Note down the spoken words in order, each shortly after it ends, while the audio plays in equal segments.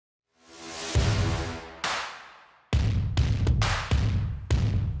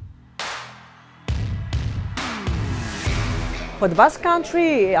For the Basque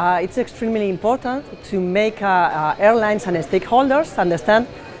Country, it's extremely important to make airlines and stakeholders understand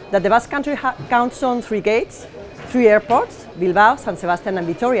that the Basque Country counts on 3 gates, 3 airports, Bilbao, San Sebastian and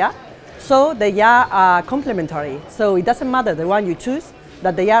Vitoria, so they are complementary. So it doesn't matter the one you choose,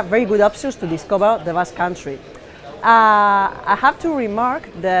 that they are very good options to discover the Basque Country. I have to remark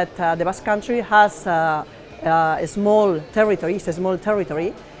that the Basque Country has a small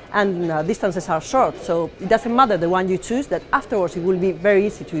territory, and distances are short, so it doesn't matter the one you choose, that afterwards it will be very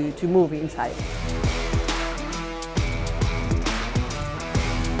easy to move inside.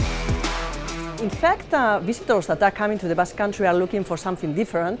 In fact, visitors that are coming to the Basque Country are looking for something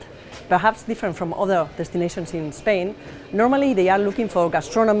different, perhaps different from other destinations in Spain. Normally they are looking for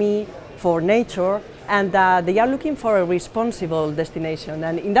gastronomy, for nature, and they are looking for a responsible destination.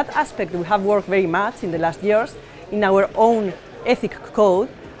 And in that aspect we have worked very much in the last years in our own ethic code,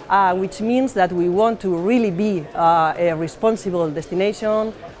 which means that we want to really be a responsible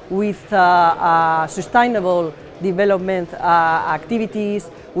destination with sustainable development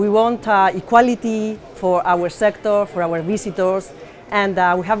activities. We want equality for our sector, for our visitors, and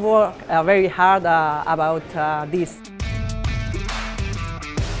we have worked very hard about this.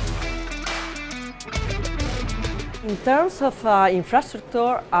 In terms of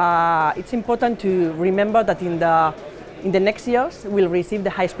infrastructure, it's important to remember that in the next years we'll receive the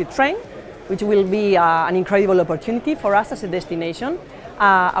high-speed train, which will be an incredible opportunity for us as a destination.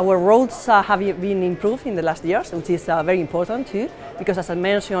 Our roads have been improved in the last years, which is very important too, because as I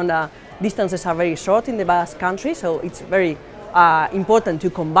mentioned, distances are very short in the Basque Country, so it's very important to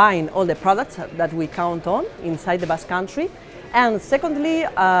combine all the products that we count on inside the Basque Country. And secondly,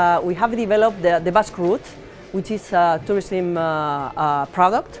 we have developed the Basque route, which is a tourism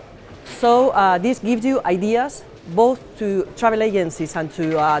product. So this gives you ideas both to travel agencies and to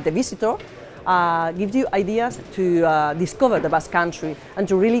the visitor, gives you ideas to discover the Basque Country and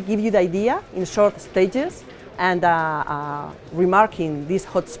to really give you the idea in short stages and remarking these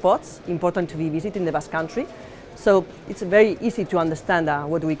hot spots important to be visited in the Basque Country. So it's very easy to understand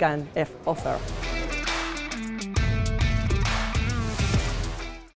what we can offer.